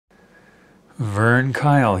Vern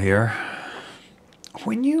Kyle here.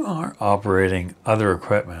 When you are operating other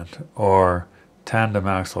equipment or tandem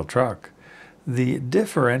axle truck, the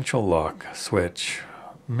differential lock switch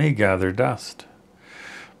may gather dust,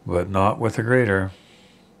 but not with a grater.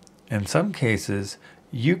 In some cases,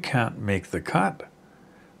 you can't make the cut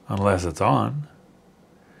unless it's on,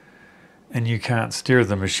 and you can't steer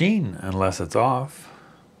the machine unless it's off.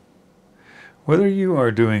 Whether you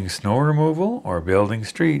are doing snow removal or building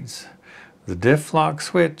streets, the Dif Lock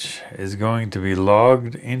switch is going to be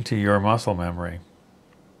logged into your muscle memory.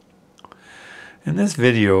 In this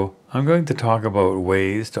video, I'm going to talk about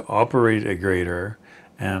ways to operate a grater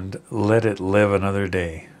and let it live another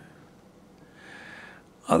day.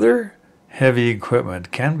 Other heavy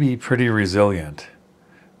equipment can be pretty resilient,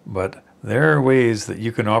 but there are ways that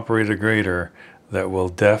you can operate a grater that will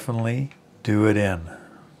definitely do it in.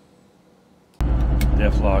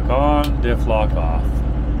 Dif Lock on, Dif Lock off.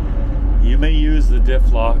 You may use the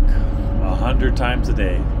Dif Lock 100 times a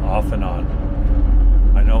day, off and on.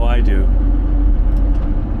 I know I do.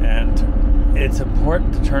 And it's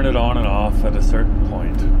important to turn it on and off at a certain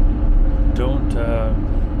point. Don't,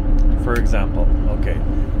 for example, okay,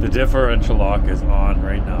 the differential lock is on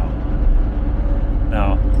right now.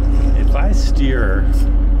 Now, if I steer,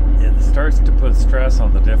 it starts to put stress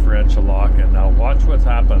on the differential lock, and now watch what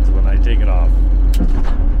happens when I take it off.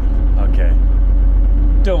 Okay.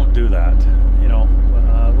 Don't do that, you know.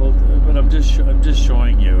 But I'm just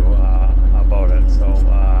showing you about it. So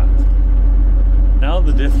now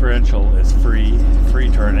the differential is free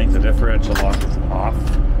turning. The differential lock is off,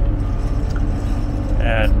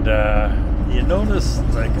 and you notice,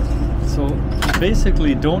 like, so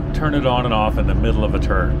basically, don't turn it on and off in the middle of a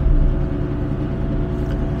turn.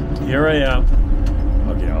 Here I am.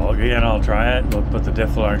 Okay, I'll try it. We'll put the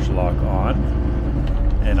differential lock on.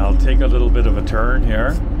 And I'll take a little bit of a turn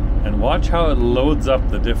here and watch how it loads up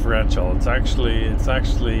the differential. It's actually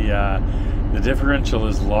the differential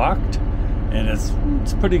is locked, and it's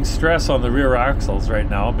putting stress on the rear axles right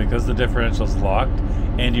now because the differential is locked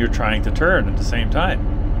and you're trying to turn at the same time.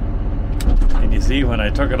 And you see when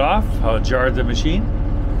I took it off how it jarred the machine?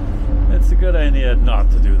 It's a good idea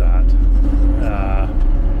not to do that.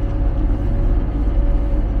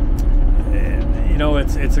 You know,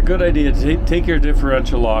 it's a good idea to take your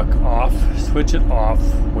differential lock off, switch it off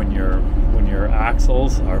when your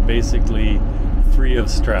axles are basically free of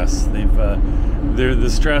stress. The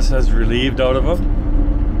stress has relieved out of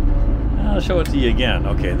them. I'll show it to you again.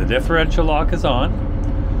 Okay, the differential lock is on.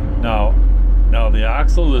 Now the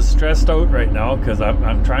axle is stressed out right now because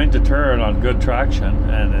I'm trying to turn on good traction,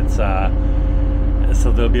 and it's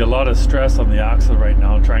so there'll be a lot of stress on the axle right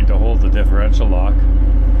now trying to hold the differential lock.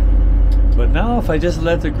 But now if I just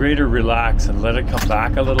let the grater relax and let it come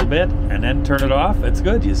back a little bit and then turn it off, it's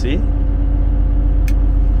good, you see?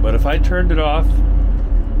 But if I turned it off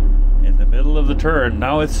in the middle of the turn,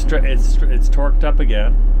 now it's torqued up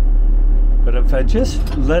again. But if I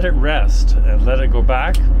just let it rest and let it go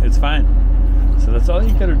back, it's fine. So that's all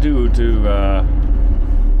you gotta do to,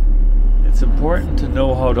 it's important to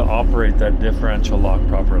know how to operate that differential lock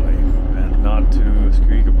properly and not to,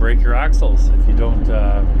 you could break your axles if you don't,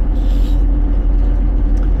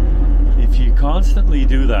 if you constantly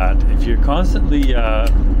do that, if you constantly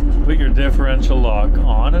put your differential lock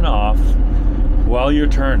on and off while you're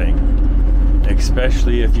turning,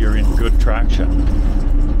 especially if you're in good traction,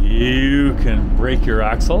 you can break your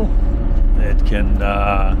axle. It can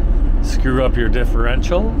screw up your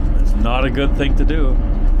differential. It's not a good thing to do,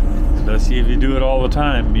 especially if you do it all the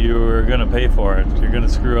time. You're going to pay for it. You're going to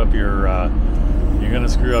screw up your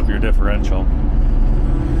differential.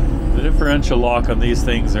 The differential lock on these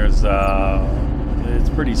things, it's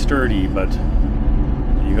pretty sturdy, but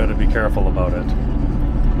you got to be careful about it.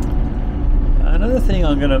 Another thing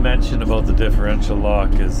I'm going to mention about the differential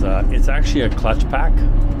lock is it's actually a clutch pack.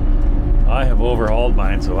 I have overhauled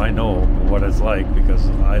mine, so I know what it's like because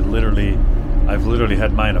I've literally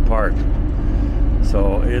had mine apart.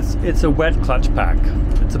 So it's a wet clutch pack.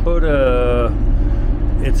 It's about a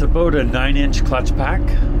 9-inch clutch pack,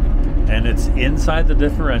 and it's inside the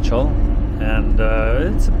differential, and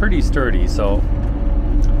it's pretty sturdy. So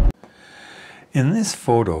in this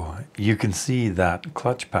photo you can see that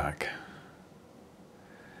clutch pack.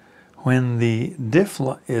 When the diff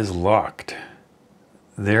is locked,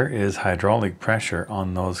 there is hydraulic pressure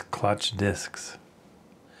on those clutch discs.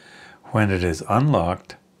 When it is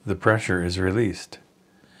unlocked, the pressure is released.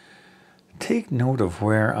 Take note of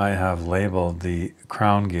where I have labeled the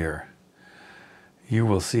crown gear. You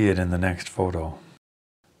will see it in the next photo.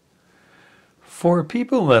 For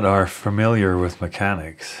people that are familiar with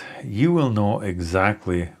mechanics, you will know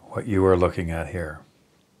exactly what you are looking at here.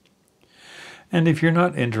 And if you're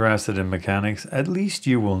not interested in mechanics, at least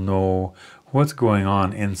you will know what's going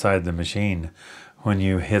on inside the machine when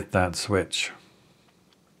you hit that switch.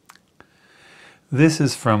 This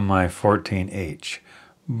is from my 14H,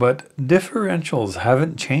 but differentials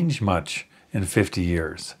haven't changed much in 50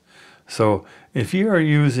 years. So if you are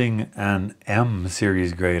using an M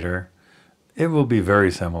series grater, it will be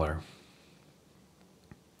very similar.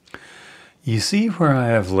 You see where I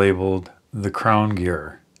have labeled the crown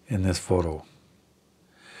gear in this photo.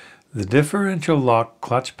 The differential lock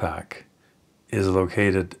clutch pack is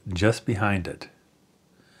located just behind it,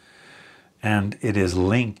 and it is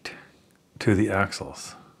linked to the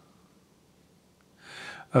axles.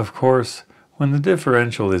 Of course, when the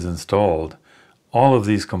differential is installed, all of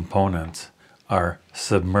these components are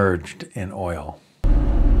submerged in oil.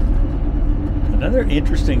 Another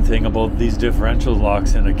interesting thing about these differential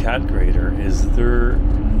locks in a cat grater is they're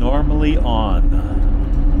normally on.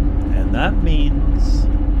 And that means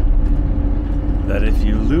that if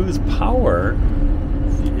you lose power,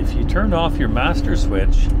 if you turn off your master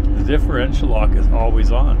switch, the differential lock is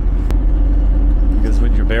always on. Because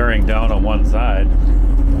when you're bearing down on one side,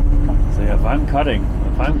 say if I'm cutting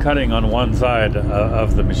on one side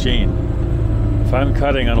of the machine, if I'm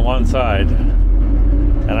cutting on one side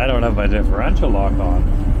and I don't have my differential lock on,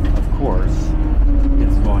 of course,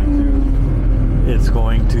 it's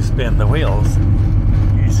going to spin the wheels.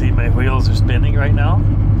 You see my wheels are spinning right now?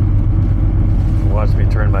 Watch me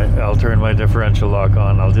I'll turn my differential lock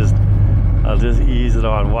on. I'll just ease it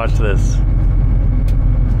on. Watch this.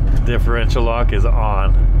 Differential lock is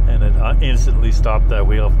on, and it instantly stopped that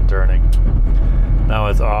wheel from turning. Now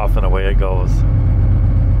it's off and away it goes.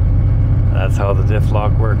 That's how the diff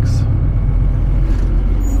lock works.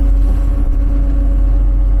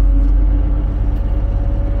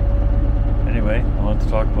 Anyway, I want to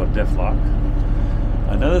talk about diff lock.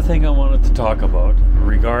 Another thing I wanted to talk about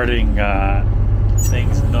regarding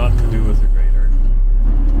things not to do with the grater,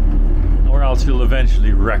 or else you'll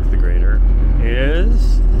eventually wreck the grater,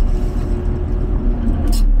 is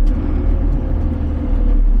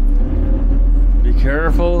be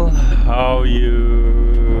careful how I'm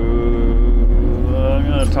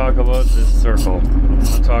going to talk about this circle. I'm going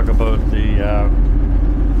to talk about the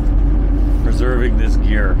preserving this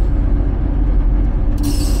gear.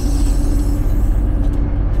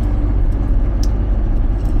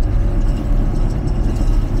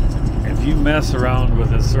 If you mess around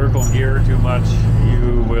with a circle gear too much,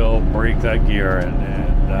 you will break that gear.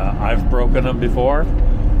 And I've broken them before.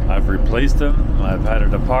 I've replaced them. I've had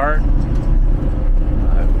it apart.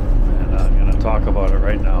 And I'm going to talk about it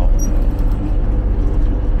right now.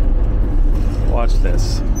 Watch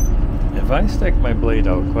this. If I stick my blade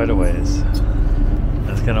out quite a ways,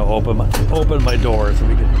 it's going to open my door so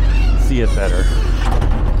we can see it better.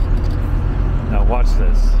 Now watch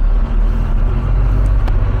this.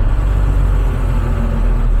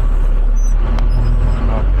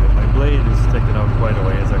 Blade is sticking out quite a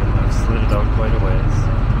ways. I've slid it out quite a ways.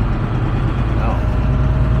 Now,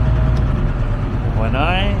 when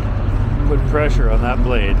I put pressure on that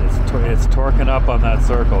blade, it's torquing up on that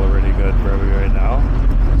circle really good for me right now.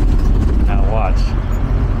 Now watch.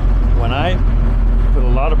 When I put a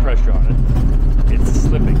lot of pressure on it, it's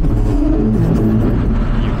slipping.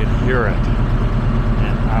 You can hear it.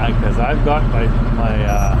 And because I've got my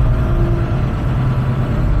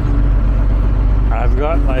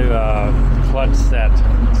clutch set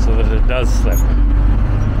so that it does slip.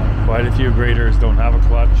 Quite a few graders don't have a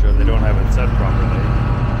clutch, or they don't have it set properly.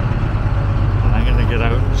 And I'm going to get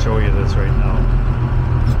out and show you this right now.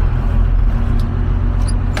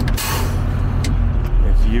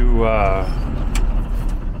 If you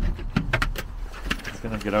it's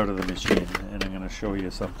going to get out of the machine, and I'm going to show you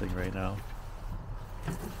something right now.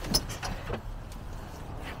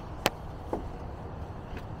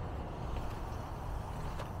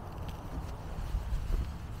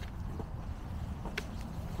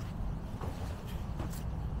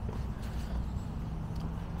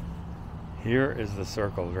 Here is the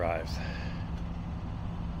circle drive.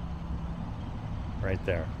 Right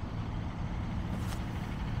there.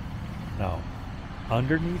 Now,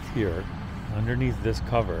 underneath here, underneath this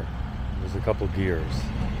cover, there's a couple gears.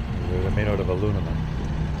 They're made out of aluminum.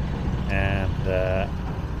 And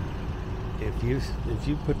if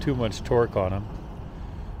you put too much torque on them,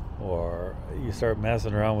 or you start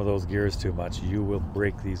messing around with those gears too much, you will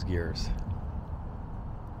break these gears.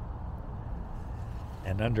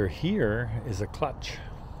 And under here is a clutch.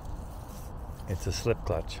 It's a slip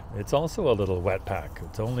clutch. It's also a little wet pack.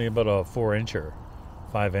 It's only about a 4-incher,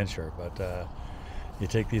 5-incher, but you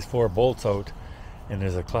take these 4 bolts out and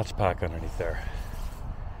there's a clutch pack underneath there.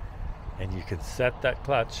 And you can set that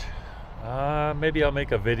clutch. Maybe I'll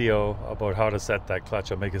make a video about how to set that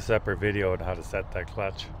clutch. I'll make a separate video on how to set that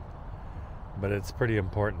clutch. But it's a pretty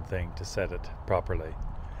important thing to set it properly.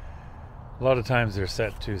 A lot of times they're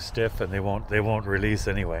set too stiff and they won't release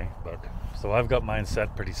anyway. But so I've got mine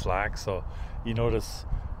set pretty slack. So you notice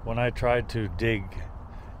when I tried to dig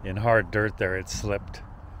in hard dirt there, it slipped.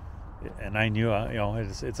 And I knew,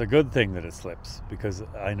 it's a good thing that it slips, because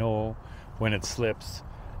I know when it slips,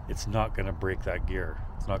 it's not going to break that gear.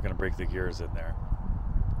 It's not going to break the gears in there.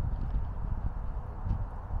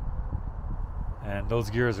 And those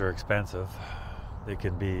gears are expensive. They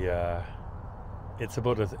can be, it's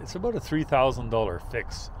about a $3,000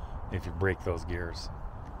 fix if you break those gears.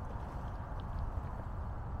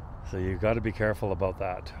 So you've got to be careful about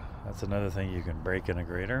that. That's another thing you can break in a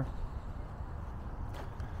grader.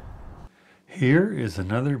 Here is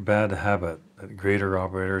another bad habit that grader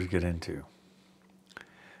operators get into.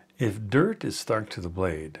 If dirt is stuck to the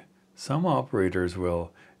blade, some operators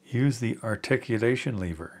will use the articulation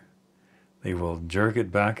lever. They will jerk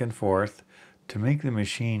it back and forth to make the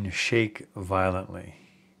machine shake violently.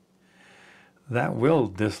 That will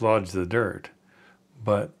dislodge the dirt,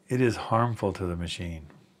 but it is harmful to the machine.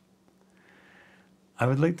 I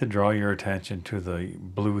would like to draw your attention to the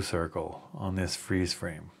blue circle on this freeze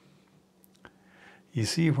frame. You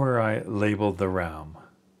see where I labeled the ram.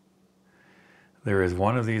 There is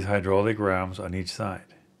one of these hydraulic rams on each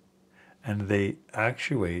side, and they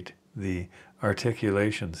actuate the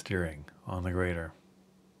articulation steering on the grader.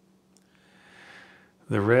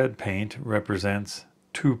 The red paint represents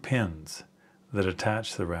 2 pins that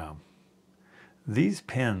attach the ram. These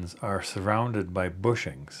pins are surrounded by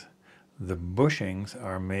bushings. The bushings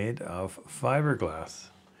are made of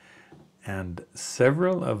fiberglass, and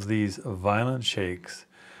several of these violent shakes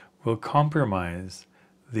will compromise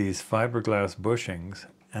these fiberglass bushings,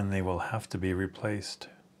 and they will have to be replaced.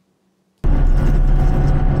 If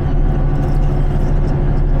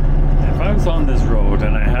I was on this road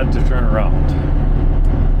and I had to turn around,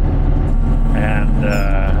 and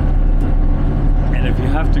if you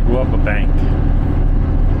have to go up a bank,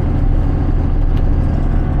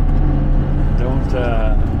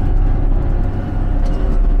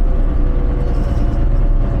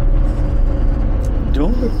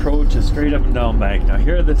 don't approach a straight up and down bank. Now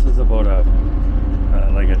here, this is about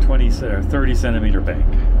like a 20 or 30 centimeter bank.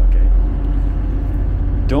 Okay.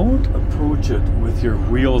 Don't approach it with your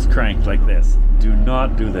wheels cranked like this. Do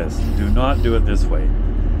not do this. Do not do it this way,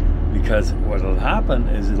 because what will happen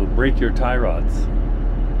is it'll break your tie rods,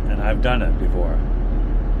 and I've done it before.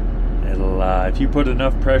 It'll if you put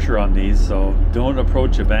enough pressure on these. So don't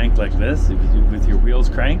approach a bank like this with your wheels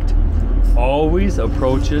cranked. Always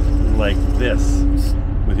approach it like this,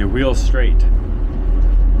 with your wheels straight.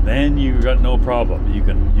 Then you got no problem. You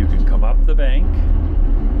can come up the bank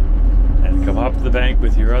and come up the bank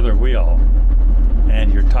with your other wheel,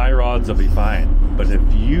 and your tie rods will be fine. But if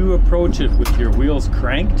you approach it with your wheels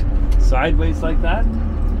cranked sideways like that,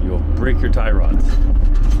 you'll break your tie rods.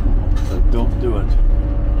 So don't do it.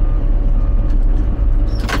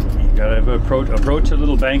 You gotta approach a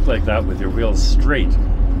little bank like that with your wheels straight,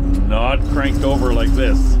 not cranked over like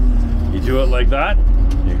this. You do it like that,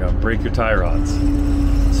 you're gonna break your tie rods.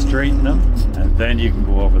 Straighten them, and then you can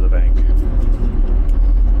go over the bank.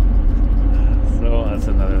 So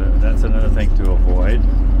that's another thing to avoid.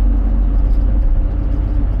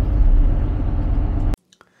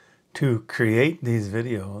 To create these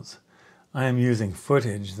videos, I am using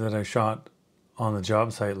footage that I shot on the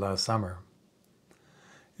job site last summer.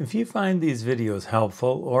 If you find these videos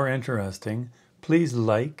helpful or interesting, please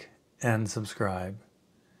like and subscribe.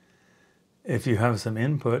 If you have some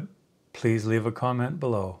input, please leave a comment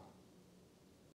below.